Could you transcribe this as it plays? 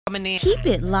coming in. Keep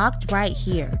it locked right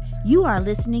here. You are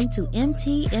listening to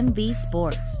MTMV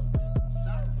Sports.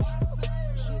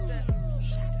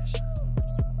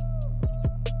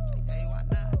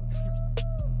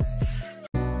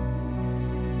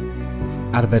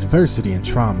 Out of adversity and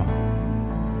trauma,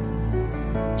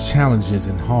 challenges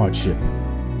and hardship,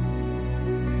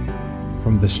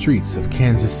 from the streets of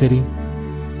Kansas City,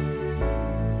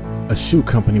 a shoe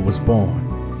company was born.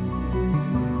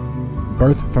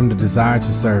 Birthed from the desire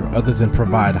to serve others and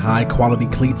provide high-quality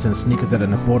cleats and sneakers at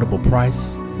an affordable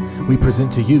price, we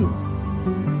present to you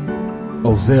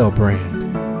Ozell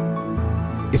Brand.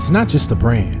 It's not just a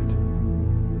brand,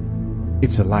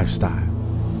 it's a lifestyle.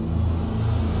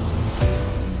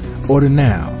 Order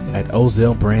now at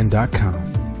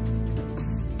ozellbrand.com.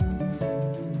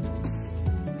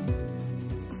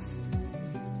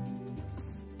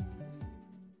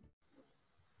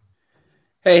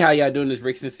 Hey, how y'all doing? This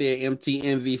Rick Sincere,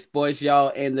 MTMV Sports,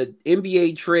 y'all. And the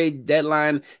NBA trade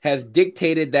deadline has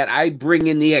dictated that I bring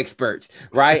in the experts,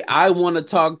 right? I want to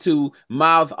talk to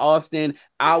Miles Austin,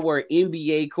 our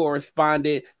NBA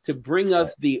correspondent, to bring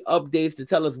us the updates, to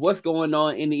tell us what's going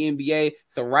on in the NBA.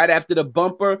 So right after the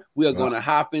bumper, we are going to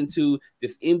hop into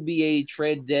this NBA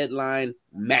trade deadline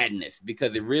madness,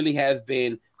 because it really has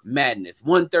been madness,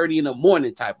 1:30 in the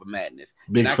morning type of madness.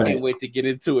 Big and I can't wait to get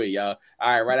into it, y'all.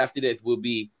 All right, right after this, we'll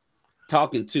be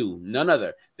talking to none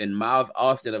other than Miles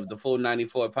Austin of the Full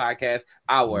 94 podcast,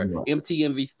 our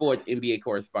MTMV Sports NBA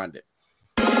correspondent.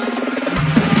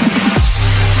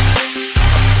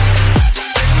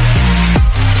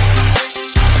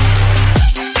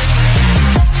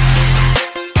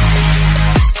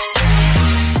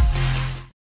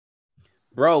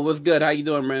 Bro, what's good? How you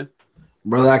doing, man?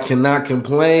 Brother, I cannot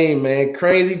complain, man.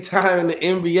 Crazy time in the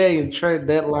NBA and trade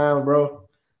deadline, bro.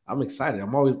 I'm excited.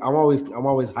 I'm always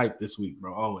hyped this week,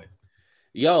 bro. Always.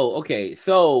 Yo, okay.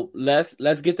 So let's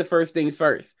get the first things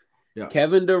first. Yeah.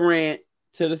 Kevin Durant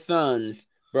to the Suns,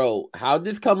 bro. How'd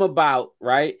this come about,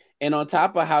 right? And on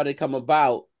top of how they come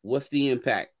about, what's the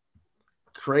impact?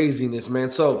 Craziness, man.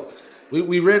 So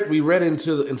we read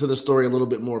into the story a little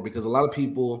bit more, because a lot of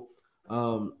people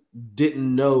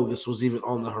didn't know this was even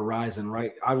on the horizon,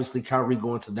 right? Obviously, Kyrie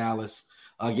going to Dallas,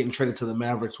 getting traded to the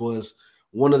Mavericks was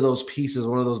one of those pieces,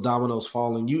 one of those dominoes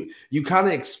falling. You kind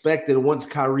of expected once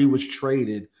Kyrie was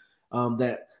traded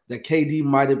that KD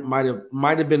might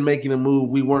have been making a move.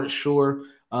 We weren't sure.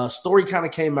 Story kind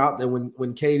of came out that when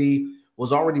KD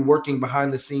was already working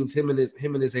behind the scenes, him and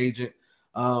his agent,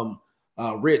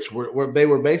 Rich, they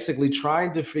were basically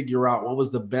trying to figure out what was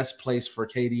the best place for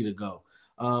KD to go.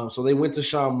 So they went to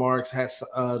Sean Marks, had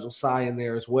Josiah in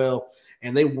there as well,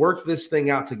 and they worked this thing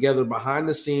out together behind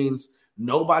the scenes.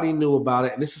 Nobody knew about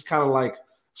it, and this is kind of like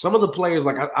some of the players.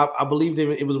 Like I believe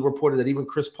it was reported that even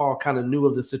Chris Paul kind of knew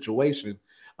of the situation,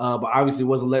 but obviously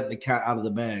wasn't letting the cat out of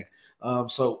the bag.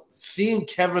 So seeing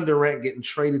Kevin Durant getting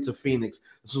traded to Phoenix,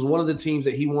 this was one of the teams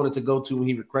that he wanted to go to when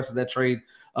he requested that trade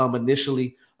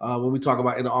initially. When we talk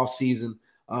about in the offseason.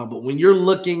 But when you're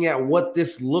looking at what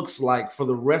this looks like for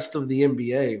the rest of the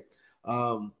NBA,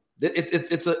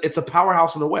 it's a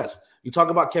powerhouse in the West. You talk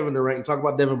about Kevin Durant, you talk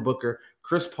about Devin Booker,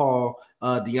 Chris Paul,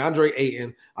 DeAndre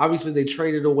Ayton. Obviously, they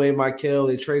traded away Michael,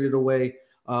 they traded away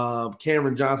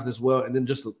Cameron Johnson as well, and then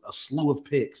just a slew of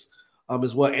picks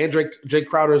as well. And Jay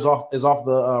Crowder is off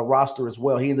the roster as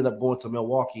well. He ended up going to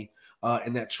Milwaukee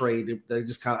in that trade. They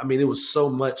just kind of, it was so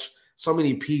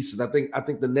many pieces. I think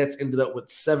the Nets ended up with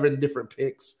 7 different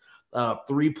picks,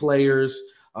 3 players.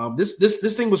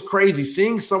 This thing was crazy.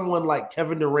 Seeing someone like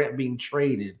Kevin Durant being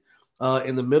traded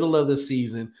in the middle of the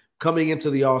season, coming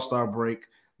into the All-Star break.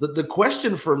 The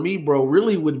question for me, bro,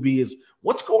 really would be is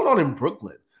what's going on in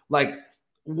Brooklyn? Like,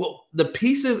 well, the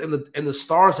pieces and the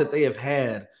stars that they have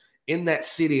had in that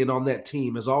city and on that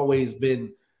team has always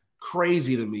been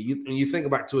crazy to me. You think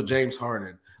back to a James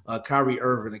Harden, Kyrie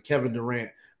Irving, and Kevin Durant.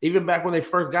 Even back when they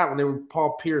first got, when they were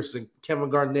Paul Pierce and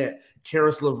Kevin Garnett,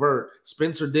 Karis LeVert,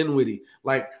 Spencer Dinwiddie,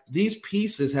 like these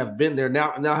pieces have been there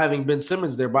now having Ben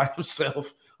Simmons there by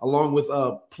himself, along with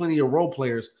plenty of role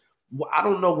players. I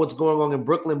don't know what's going on in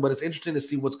Brooklyn, but it's interesting to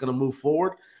see what's going to move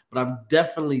forward. But I'm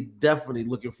definitely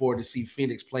looking forward to see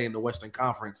Phoenix play in the Western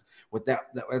Conference with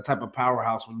that type of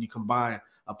powerhouse when you combine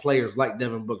players like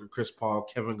Devin Booker, Chris Paul,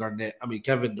 Kevin Durant, and a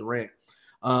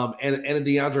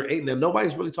DeAndre Ayton that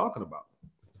nobody's really talking about.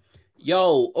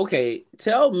 Yo, okay,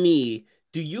 tell me,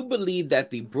 do you believe that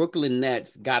the Brooklyn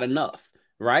Nets got enough,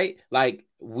 right? Like,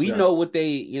 we know what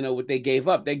they gave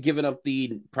up. They're giving up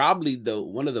probably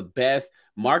one of the best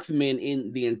marksmen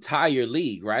in the entire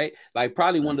league, right? Like,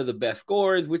 probably one of the best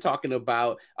scorers. We're talking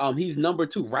about he's number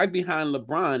 2 right behind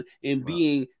LeBron in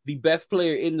being the best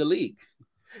player in the league.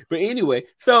 But anyway,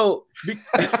 so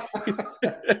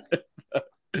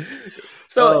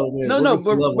Oh man, no, we'll get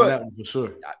some love on but that one for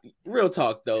sure. Real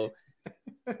talk though.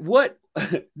 What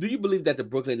do you believe that the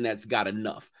Brooklyn Nets got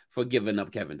enough for giving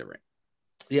up Kevin Durant?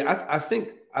 Yeah, I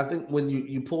think when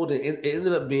you pulled it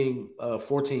ended up being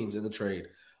 4 teams in the trade.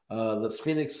 The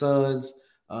Phoenix Suns,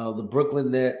 the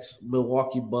Brooklyn Nets,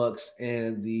 Milwaukee Bucks,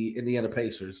 and the Indiana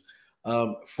Pacers.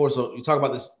 So you talk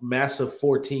about this massive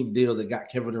 4-team deal that got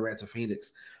Kevin Durant to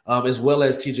Phoenix, as well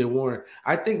as TJ Warren.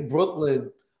 I think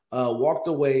Brooklyn walked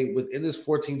away within this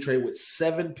 4-team trade with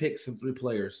 7 picks and 3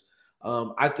 players.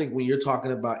 I think when you're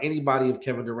talking about anybody of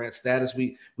Kevin Durant's status,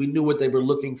 we knew what they were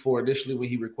looking for initially when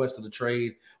he requested a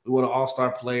trade. We want an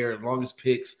all-star player, longest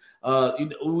picks.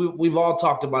 We've all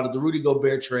talked about it. The Rudy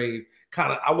Gobert trade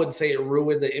kind of, I wouldn't say it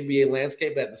ruined the NBA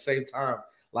landscape, but at the same time,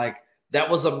 like that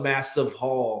was a massive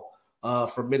haul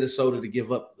for Minnesota to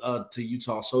give up to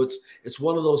Utah. So it's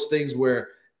one of those things where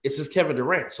it's just Kevin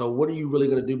Durant. So what are you really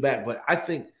going to do back? But I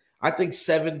think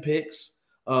 7 picks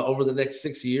over the next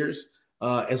 6 years.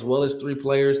 As well as 3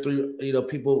 players,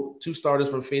 2 starters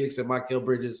from Phoenix and Mikal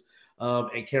Bridges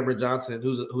and Cameron Johnson,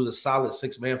 who's a solid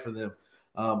 6 man for them.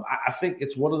 I think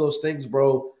it's one of those things,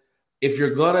 bro. If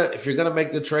you're gonna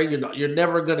make the trade, you're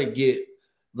never gonna get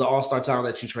the all-star talent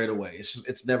that you trade away.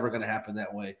 It's never gonna happen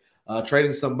that way.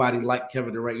 Trading somebody like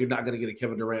Kevin Durant, you're not gonna get a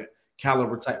Kevin Durant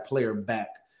caliber type player back.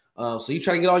 So you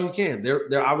try to get all you can.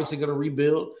 They're obviously gonna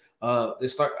rebuild. I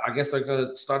guess they're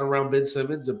gonna start around Ben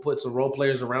Simmons and put some role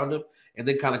players around him, and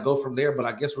then kind of go from there. But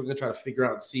I guess we're going to try to figure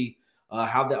out and see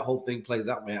how that whole thing plays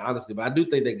out, man, honestly. But I do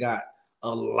think they got a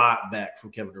lot back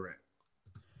from Kevin Durant.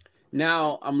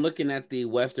 Now, I'm looking at the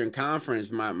Western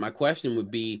Conference. My question would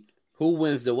be, who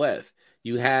wins the West?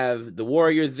 You have the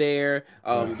Warriors there.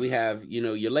 We have,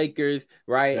 your Lakers,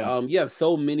 right? Yeah. You have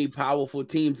so many powerful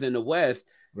teams in the West.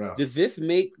 Yeah. Does this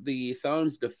make the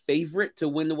Suns the favorite to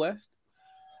win the West?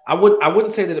 I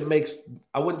wouldn't say that it makes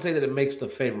the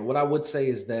favorite. What I would say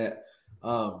is that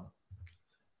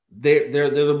they're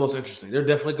the most interesting. They're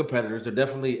definitely competitors. They're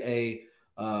definitely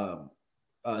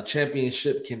a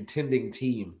championship contending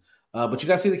team. But you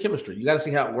got to see the chemistry. You got to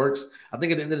see how it works. I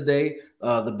think at the end of the day,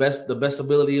 the best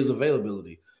ability is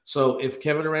availability. So if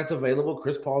Kevin Durant's available,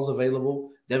 Chris Paul's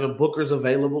available, Devin Booker's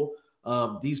available,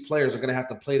 these players are going to have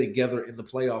to play together in the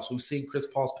playoffs. We've seen Chris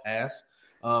Paul's pass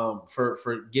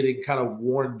for getting kind of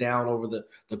worn down over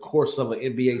the course of an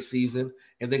NBA season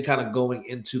and then kind of going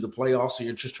into the playoffs. So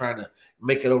you're just trying to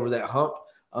make it over that hump.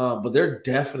 But they're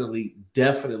definitely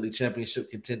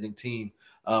championship contending team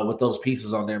with those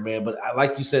pieces on there, man. But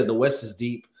like you said, the West is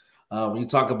deep. When you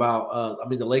talk about,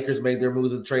 the Lakers made their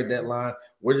moves in the trade deadline.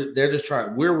 We're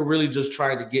really just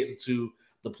trying to get into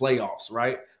the playoffs,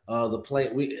 right?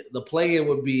 The play-in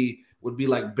would be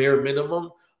like bare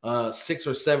minimum. 6th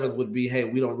or 7th would be, hey,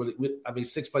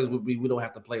 6th place would be we don't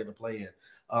have to play in the play-in.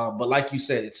 But like you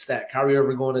said, it's stacked. Kyrie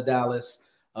Irving going to Dallas,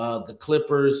 the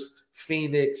Clippers,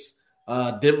 Phoenix,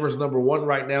 Denver's number 1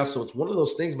 right now. So it's one of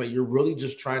those things, man. You're really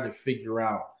just trying to figure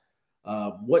out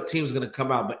what team's going to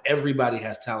come out. But everybody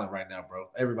has talent right now, bro.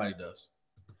 Everybody does.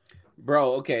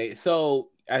 Bro, okay. So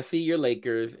I see your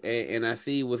Lakers, and I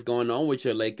see what's going on with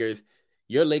your Lakers.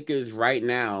 Your Lakers right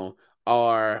now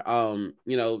are,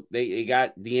 they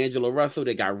got D'Angelo Russell.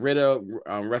 They got rid of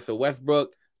Russell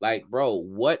Westbrook. Like, bro,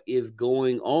 what is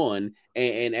going on?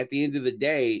 And at the end of the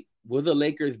day, will the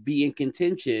Lakers be in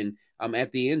contention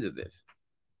at the end of this?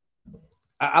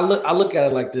 I look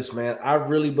at it like this, man. I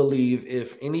really believe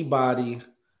if anybody,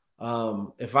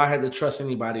 if I had to trust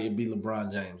anybody, it'd be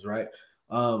LeBron James, right?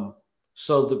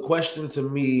 So the question to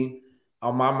me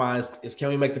on my mind is can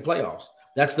we make the playoffs?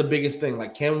 That's the biggest thing.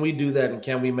 Like, can we do that and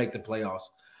can we make the playoffs?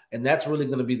 And that's really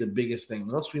going to be the biggest thing.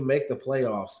 Once we make the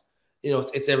playoffs,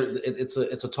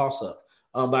 it's a toss up.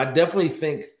 But I definitely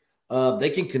think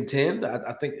they can contend.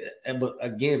 I think, but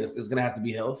again, it's going to have to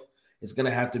be health. It's going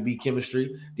to have to be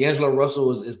chemistry. D'Angelo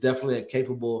Russell is definitely a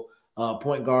capable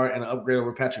point guard and an upgrade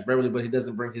over Patrick Beverley, but he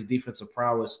doesn't bring his defensive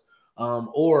prowess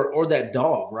or that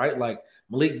dog, right? Like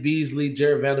Malik Beasley,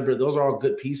 Jared Vanderbilt, those are all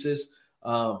good pieces.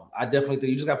 I definitely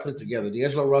think you just got to put it together.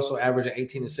 D'Angelo Russell averaging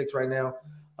 18-6 right now.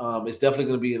 It's definitely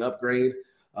going to be an upgrade.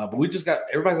 But everybody's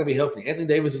gonna be healthy. Anthony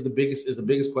Davis is the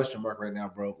biggest question mark right now,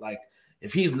 bro. Like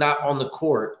if he's not on the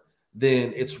court,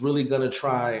 then it's really gonna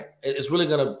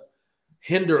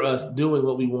hinder us doing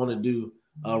what we want to do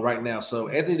right now. So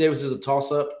Anthony Davis is a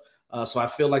toss up. So I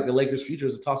feel like the Lakers' future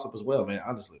is a toss up as well, man.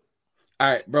 Honestly. All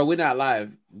right, bro. We're not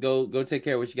live. Go take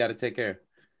care of what you got to take care of.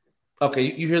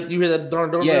 Okay, you hear that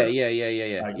darn door? Yeah. All right,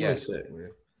 Yeah. give me a sec, man.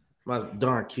 My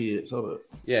darn kids. Hold up.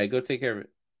 Yeah, go take care of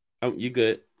it. You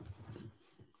good?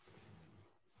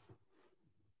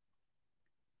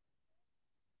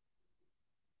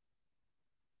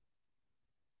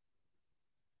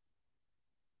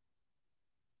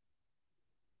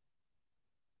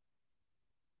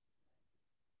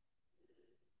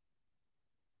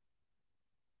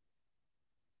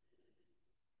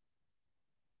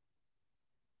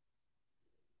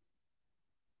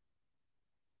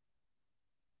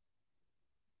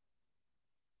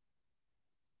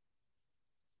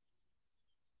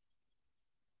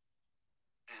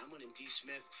 Hamlin and D.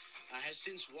 Smith has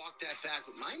since walked that back.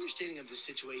 But my understanding of the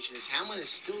situation is Hamlin has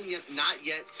still not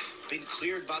yet been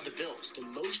cleared by the Bills. The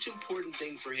most important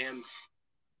thing for him.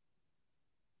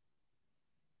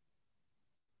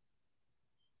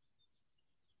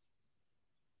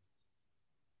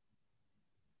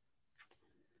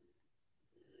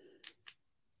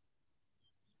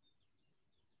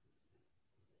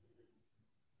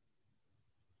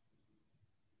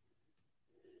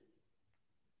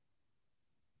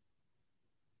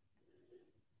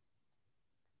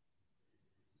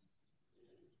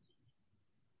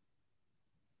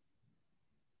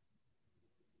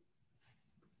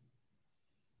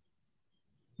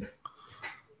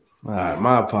 All right,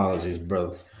 my apologies,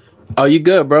 brother. Oh, you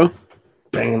good, bro?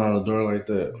 Banging on the door like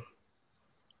that.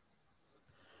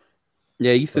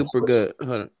 Yeah, you super good.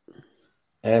 Hold on.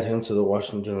 Add him to the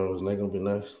Washington Generals. Isn't that gonna be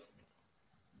nice?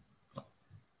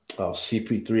 Oh,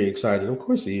 CP3 excited. Of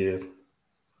course he is.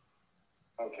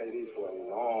 KD for a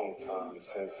long time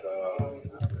since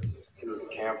he was a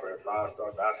camper at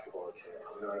 5-star basketball camp.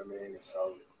 You know what I mean? And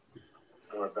so he's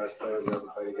one of the best players to ever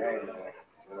play the game, man.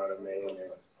 You know what I mean?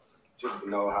 And just to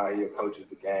know how he approaches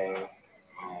the game.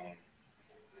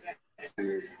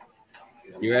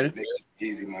 You ready?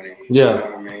 Easy money. Yeah. You know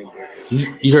what I mean?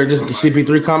 But you heard this? The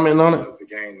CP3 commenting on it? The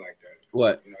game like that.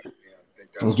 What? You know, I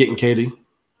think that's I'm getting KD.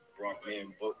 Brought me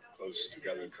and Book close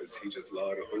together because he just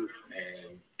loved to hoop,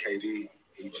 and KD,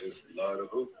 he just loved to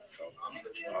hoop. So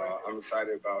I'm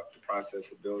excited about the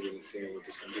process of building and seeing what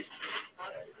this can be.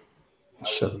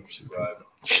 Shut up, CP3.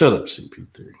 Shut up,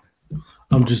 CP3.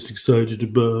 I'm just excited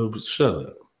about. Shut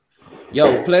up.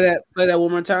 Yo, play that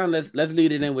one more time. Let's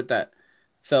lead it in with that.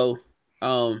 So,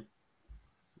 here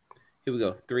we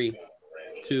go. 3,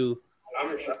 2.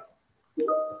 I'm excited,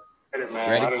 man.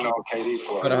 Ready? I didn't know KD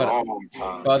for a long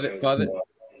time. Pause it.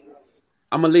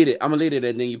 I'm gonna lead it,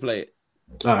 and then you play it.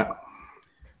 All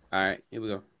right. Here we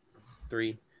go.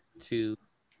 3, 2,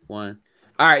 1.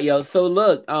 All right, yo. So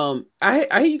look, I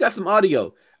hear you got some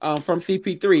audio from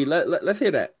CP3. Let's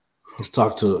hear that. Let's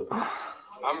talk to it.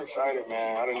 I'm excited,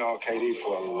 man. I didn't know KD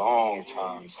for a long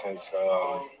time since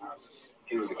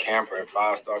he was a camper at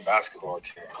 5-star basketball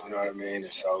camp. You know what I mean?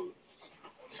 And so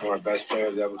he's one of the best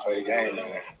players to ever play the game,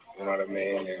 man. You know what I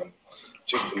mean? And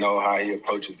just to know how he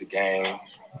approaches the game.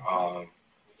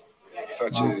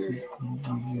 Such a,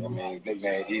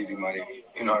 nickname Easy Money.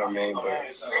 You know what I mean?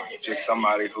 But just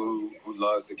somebody who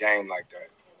loves the game like that.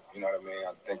 You know what I mean?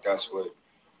 I think that's what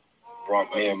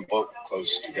brought me and Book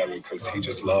close together because he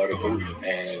just loved to hoop,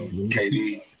 and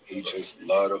KD, he just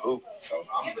loved to hoop. So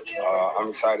I'm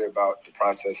excited about the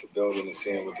process of building and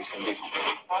seeing what this can be.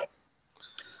 All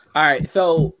right,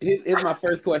 so here's my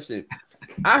first question.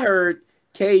 I heard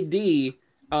KD,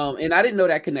 and I didn't know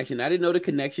that connection. I didn't know the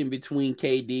connection between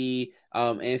KD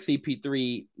and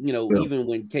CP3, even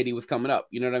when KD was coming up.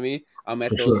 You know what I mean? At For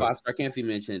those sure. 5-star camps you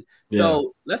mentioned. Yeah.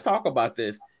 So let's talk about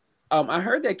this. I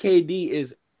heard that KD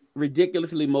is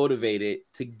ridiculously motivated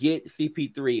to get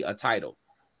CP3 a title.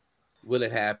 Will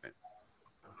it happen?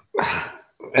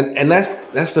 And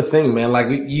that's the thing, man. Like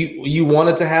you want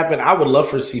it to happen. I would love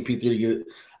for CP3 to get it.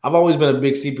 I've always been a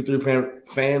big CP3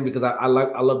 fan because I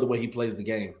love the way he plays the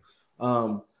game.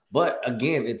 But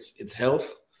again, it's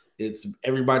health. It's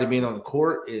everybody being on the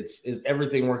court. It's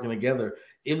everything working together.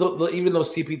 Even though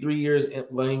CP3 years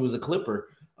when he was a Clipper,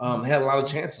 they had a lot of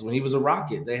chances. When he was a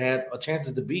Rocket, they had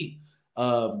chances to beat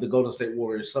the Golden State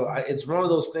Warriors. So it's one of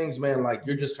those things, man. Like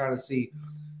you're just trying to see,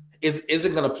 is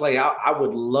it going to play out? I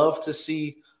would love to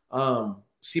see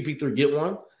CP3 get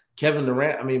one. Kevin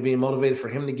Durant, being motivated for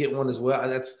him to get one as well.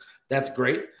 That's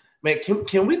great, man.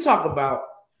 Can we talk about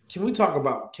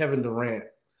Kevin Durant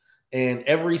and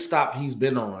every stop he's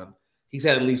been on? He's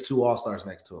had at least 2 All-Stars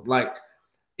next to him. Like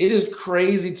it is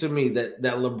crazy to me that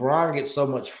LeBron gets so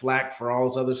much flack for all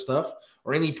this other stuff,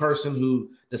 or any person who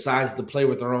decides to play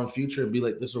with their own future and be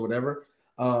like this or whatever.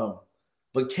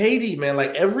 But KD, man,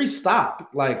 like every stop,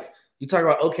 like you talk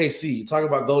about OKC, you talk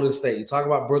about Golden State, you talk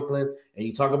about Brooklyn, and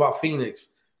you talk about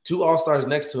Phoenix, 2 All-Stars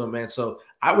next to him, man. So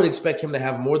I would expect him to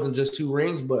have more than just 2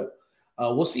 rings, but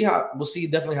we'll see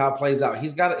definitely how it plays out.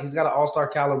 He's got an All-Star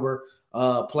caliber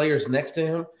players next to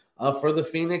him for the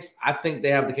Phoenix. I think they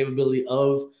have the capability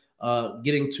of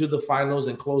getting to the finals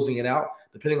and closing it out.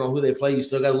 Depending on who they play, you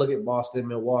still got to look at Boston,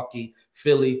 Milwaukee,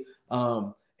 Philly,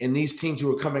 and these teams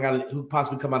who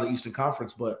possibly come out of the Eastern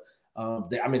Conference. But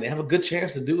they have a good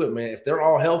chance to do it, man. If they're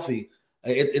all healthy,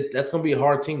 that's going to be a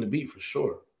hard team to beat for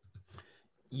sure.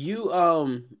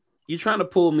 You're trying to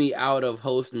pull me out of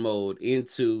host mode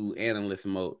into analyst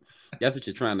mode. That's what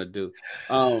you're trying to do.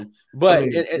 But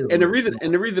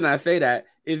the reason I say that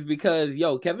is because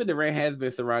Kevin Durant has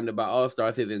been surrounded by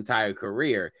all-stars his entire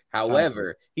career.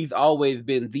 However, he's always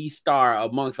been the star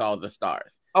amongst all the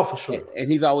stars. Oh, for sure.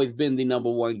 And he's always been the number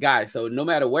one guy. So no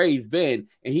matter where he's been,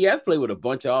 and he has played with a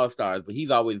bunch of all-stars, but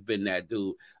he's always been that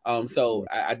dude. So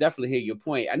I definitely hear your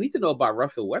point. I need to know about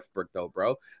Russell Westbrook though,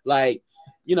 bro. Like,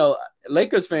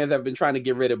 Lakers fans have been trying to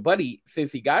get rid of Buddy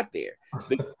since he got there.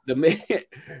 The man,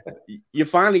 you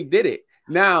finally did it.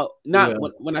 Now,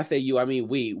 when I say you, I mean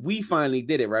we finally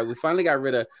did it, right? We finally got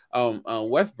rid of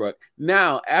Westbrook.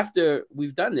 Now, after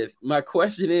we've done this, my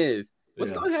question is,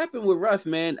 what's going to happen with Russ,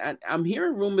 man? I'm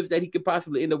hearing rumors that he could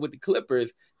possibly end up with the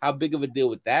Clippers. How big of a deal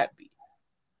would that be?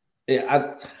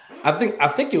 Yeah, I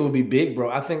think it would be big, bro.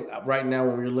 I think right now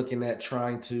when we're looking at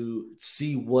trying to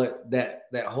see what that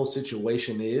whole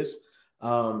situation is,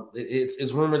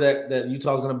 it's rumored that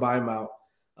Utah's going to buy him out.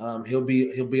 He'll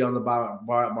be on the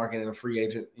buyout market and a free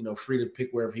agent, free to pick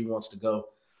wherever he wants to go.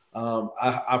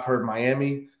 I've heard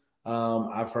Miami.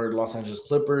 I've heard Los Angeles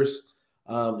Clippers.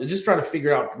 They're just trying to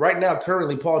figure out right now.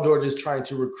 Currently, Paul George is trying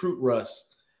to recruit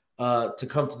Russ to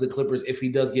come to the Clippers if he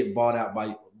does get bought out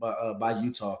by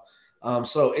Utah.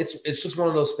 So it's just one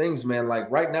of those things, man. Like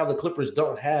right now, the Clippers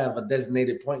don't have a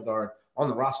designated point guard on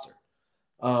the roster.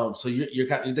 So you're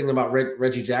thinking about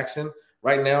Reggie Jackson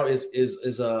right now is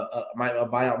a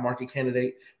buyout market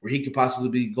candidate where he could possibly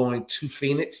be going to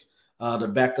Phoenix to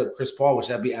back up Chris Paul, which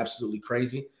that'd be absolutely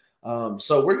crazy.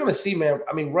 So we're gonna see, man.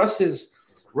 I mean, Russ is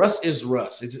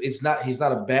Russ. He's not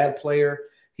a bad player.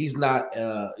 He's not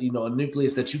a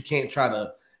nucleus that you can't try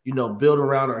to build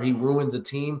around or he ruins a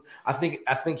team. I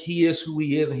think he is who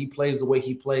he is and he plays the way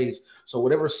he plays. So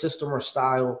whatever system or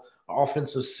style,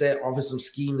 offensive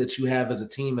scheme that you have as a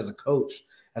team, as a coach,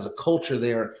 as a culture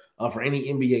there for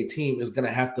any NBA team is going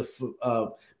to have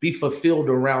to be fulfilled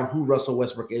around who Russell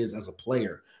Westbrook is as a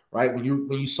player, right? When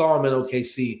you saw him at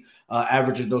OKC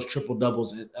averaging those triple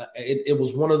doubles, it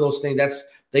was one of those things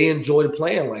they enjoyed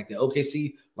playing like that.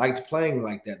 OKC liked playing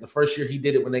like that. The first year he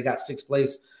did it when they got sixth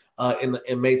place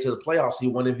and made to the playoffs, he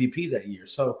won MVP that year.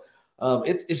 So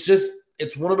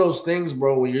it's one of those things,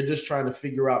 bro, where you're just trying to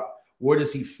figure out where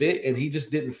does he fit, and he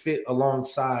just didn't fit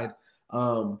alongside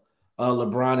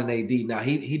LeBron and AD. Now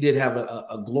he did have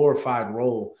a glorified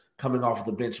role coming off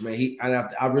the bench, man.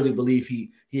 I really believe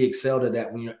he excelled at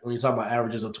that when you're talking about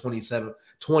averages of 27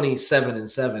 and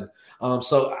 7.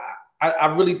 So I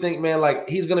really think, man, like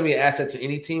he's going to be an asset to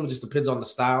any team. It just depends on the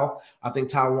style. I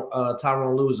think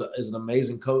Tyronn Lue is an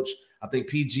amazing coach. I think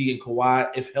PG and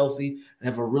Kawhi, if healthy,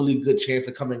 have a really good chance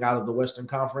of coming out of the Western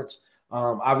Conference.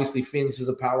 Obviously, Phoenix is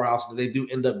a powerhouse, but they do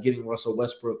end up getting Russell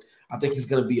Westbrook. I think he's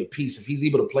going to be a piece. If he's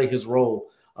able to play his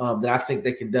role, then I think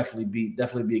they can definitely be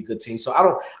a good team. So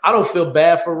I don't feel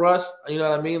bad for Russ. You know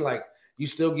what I mean? Like you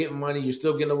still getting money, you're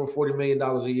still getting over $40 million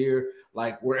a year.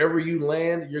 Like wherever you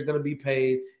land, you're going to be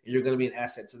paid, and you're going to be an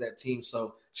asset to that team.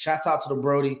 So shouts out to the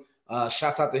Brody.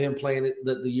 Shouts out to him playing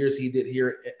the years he did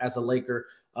here as a Laker.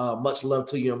 Much love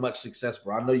to you and much success,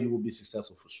 bro. I know you will be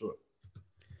successful for sure.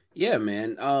 Yeah,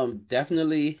 man.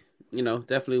 Definitely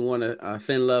want to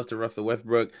send love to Russell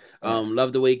Westbrook.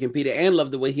 Love the way he competed and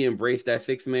love the way he embraced that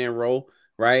 6-man role,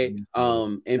 right?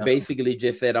 And basically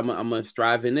just said, I'm gonna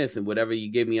strive in this, and whatever you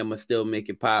give me, I'm gonna still make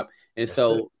it pop. And that's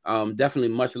so definitely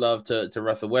much love to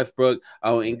Russell Westbrook.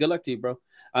 And good luck to you, bro.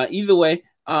 Either way,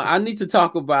 I need to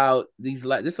talk about this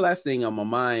last thing on my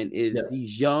mind is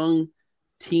these young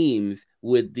teams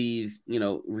with these,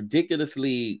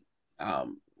 ridiculously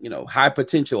high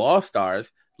potential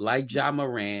all-stars like Ja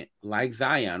Morant, like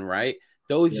Zion, right?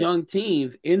 Those young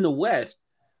teams in the West,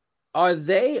 are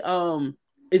they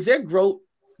is their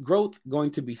growth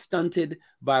going to be stunted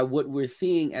by what we're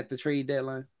seeing at the trade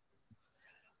deadline?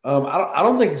 I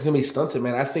don't think it's going to be stunted,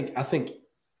 man. I think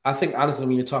honestly,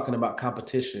 when you're talking about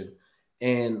competition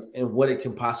and what it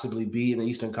can possibly be in the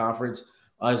Eastern Conference,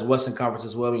 as Western Conference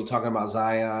as well, when you're talking about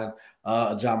Zion,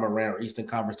 Ja Morant, or Eastern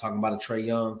Conference, talking about a Trae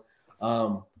Young,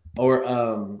 or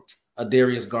a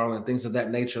Darius Garland, things of that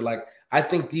nature. Like I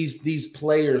think these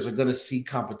players are going to see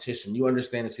competition. You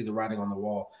understand and see the writing on the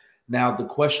wall. Now the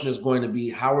question is going to be,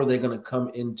 how are they going to come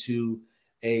into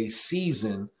a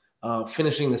season,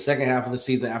 finishing the second half of the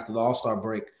season after the All-Star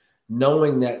break,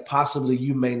 knowing that possibly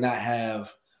you may not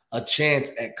have a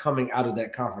chance at coming out of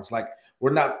that conference. Like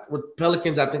with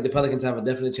Pelicans, I think the Pelicans have a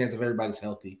definite chance if everybody's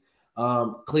healthy.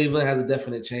 Cleveland has a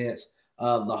definite chance.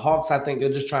 The Hawks, I think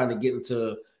they're just trying to get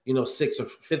into,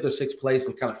 fifth or sixth place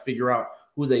and kind of figure out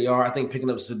who they are. I think picking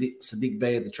up Sadiq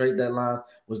Bey at the trade deadline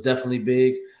was definitely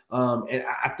big. And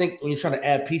I think when you're trying to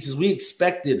add pieces, we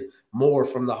expected more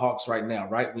from the Hawks right now,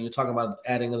 right? When you're talking about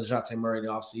adding DeJounte Murray in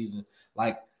the offseason,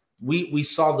 like we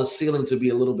saw the ceiling to be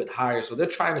a little bit higher. So they're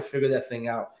trying to figure that thing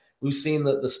out. We've seen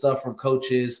the stuff from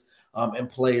coaches and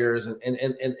players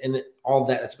and all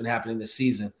that's been happening this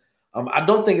season. I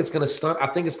don't think it's going to stunt. I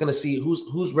think it's going to see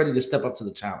who's ready to step up to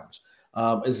the challenge.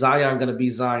 Is Zion going to be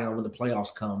Zion when the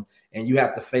playoffs come and you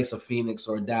have to face a Phoenix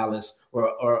or a Dallas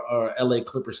or LA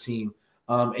Clippers team?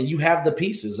 And you have the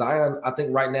pieces. Zion, I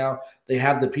think right now they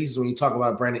have the pieces when you talk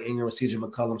about Brandon Ingram, CJ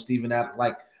McCollum, Steven Adams.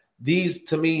 Like these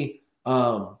to me,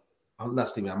 I'm not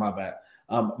Steven, my bad.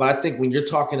 But I think when you're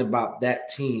talking about that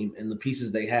team and the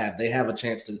pieces they have a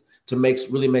chance to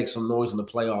really make some noise in the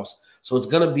playoffs. So it's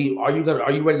going to be, are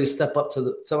you ready to step up to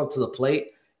the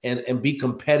plate and be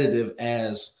competitive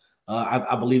as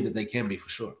I believe that they can be for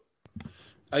sure.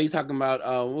 Are you talking about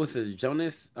what was it,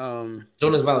 Jonas? Jonas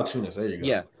Valanciunas. There you go.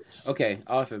 Yeah. Okay.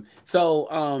 Awesome.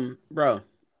 So, bro,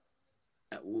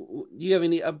 do you have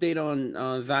any update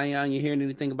on Zion? You hearing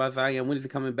anything about Zion? When is he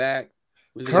coming back?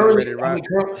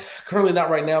 Currently not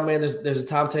right now, man. There's a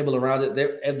timetable around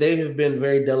it. They have been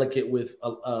very delicate with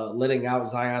letting out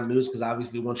Zion news because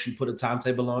obviously once you put a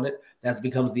timetable on it, that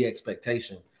becomes the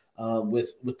expectation.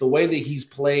 With the way that he's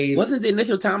played, wasn't the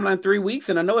initial timeline 3 weeks?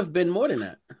 And I know it's been more than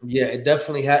that. Yeah, it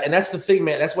definitely has. And that's the thing,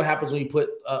 man. That's what happens when you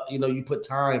put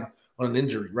time on an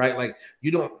injury, right? Like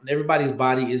everybody's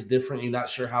body is different. You're not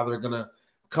sure how they're gonna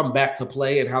come back to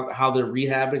play and how they're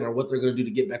rehabbing or what they're gonna do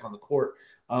to get back on the court.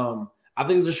 I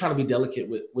think they're just trying to be delicate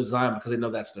with Zion because they know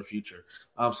that's their future.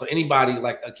 So anybody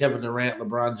like a Kevin Durant,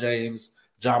 LeBron James,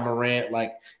 John Morant,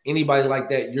 like anybody like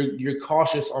that, you're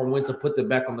cautious on when to put them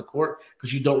back on the court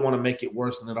because you don't want to make it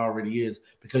worse than it already is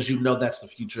because you know that's the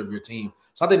future of your team.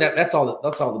 So I think that's all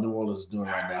the New Orleans is doing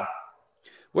right now.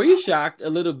 Were you shocked a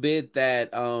little bit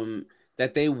that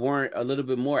that they weren't a little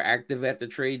bit more active at the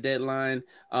trade deadline?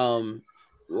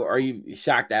 Are you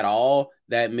shocked at all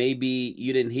that maybe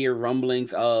you didn't hear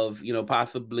rumblings of,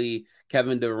 possibly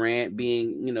Kevin Durant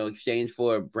being, exchanged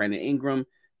for Brandon Ingram?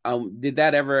 Did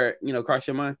that ever, cross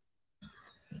your mind?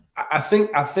 I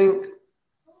think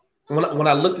when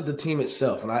I looked at the team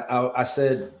itself and I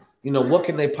said, what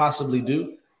can they possibly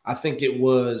do? I think it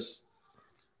was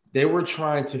they were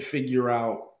trying to figure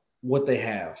out what they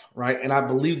have, right? And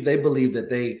they believe that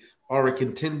they are a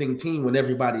contending team when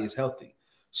everybody is healthy.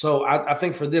 So I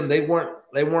think for them, they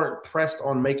weren't pressed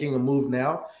on making a move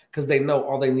now because they know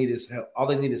all they need is health. All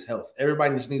they need is health.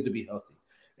 Everybody just needs to be healthy,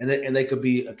 and they could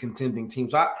be a contending team.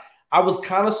 So I was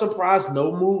kind of surprised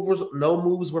no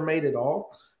moves were made at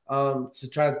all to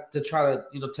try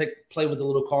to play with a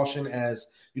little caution as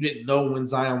you didn't know when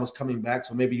Zion was coming back.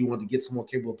 So maybe you wanted to get some more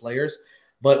capable players.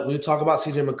 But when you talk about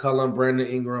CJ McCollum, Brandon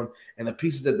Ingram, and the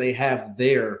pieces that they have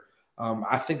there.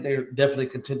 I think they're definitely a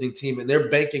contending team, and they're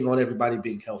banking on everybody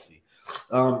being healthy.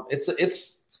 It's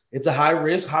a high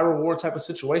risk, high reward type of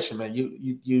situation, man.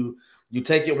 You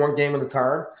take it one game at a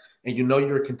time, and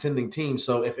you're a contending team.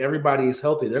 So if everybody is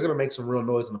healthy, they're going to make some real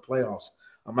noise in the playoffs.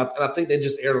 And I think they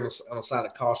just erred on the side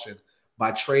of caution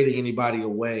by trading anybody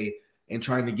away and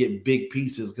trying to get big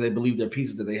pieces because they believe their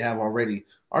pieces that they have already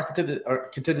are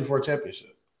contending for a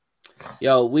championship.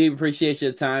 Yo, we appreciate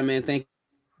your time, man.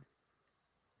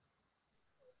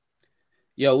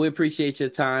 We appreciate your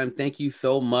time. Thank you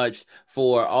so much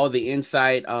for all the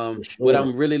insight. Sure. What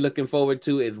I'm really looking forward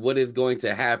to is what is going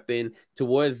to happen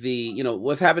towards the,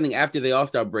 what's happening after the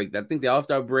All-Star break. I think the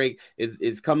All-Star break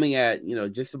is coming at,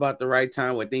 just about the right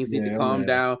time where things need to calm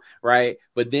down, right?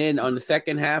 But then on the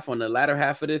second half, on the latter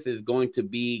half of this is going to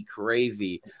be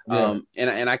crazy. Yeah.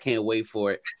 And I can't wait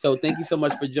for it. So thank you so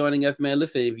much for joining us, man.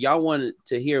 Listen, if y'all want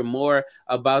to hear more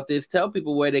about this, tell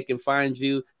people where they can find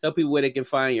you. Tell people where they can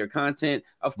find your content.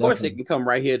 Of course, they can come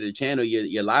right here to the channel.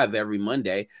 You're live every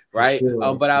Monday, right?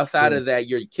 Sure. But outside of that,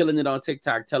 you're killing it on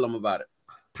TikTok. Tell them about it.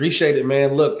 Appreciate it,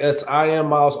 man. Look, I am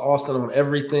Miles Austin on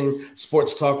everything.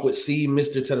 Sports Talk with C,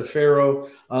 Mr. Teddy Farrow.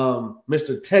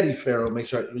 Mr. Teddy Farrow, make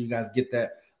sure you guys get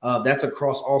that. That's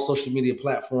across all social media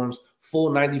platforms,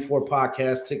 Full 94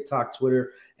 Podcast, TikTok,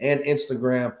 Twitter, and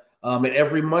Instagram. And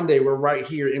every Monday, we're right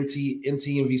here,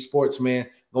 MTMV Sports, man,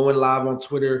 going live on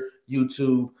Twitter,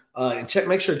 YouTube. And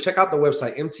make sure to check out the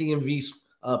website,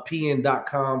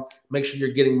 mtmvpn.com. Make sure you're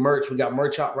getting merch. We got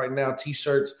merch out right now,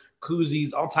 T-shirts,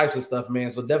 koozies, all types of stuff,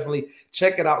 man. So definitely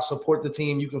check it out. Support the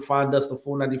team. You can find us, the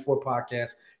Full 94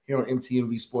 Podcast, here on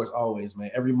MTMV Sports always,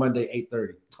 man. Every Monday,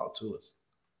 8:30. Talk to us.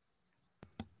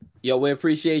 Yo, we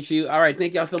appreciate you. All right.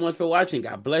 Thank y'all so much for watching.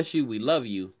 God bless you. We love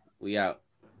you. We out.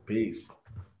 Peace.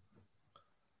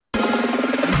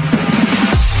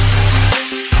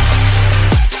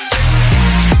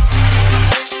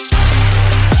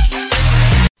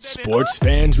 Sports Sports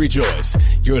fans rejoice.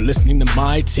 You're listening to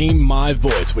My Team, My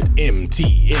Voice with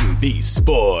MTMV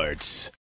Sports.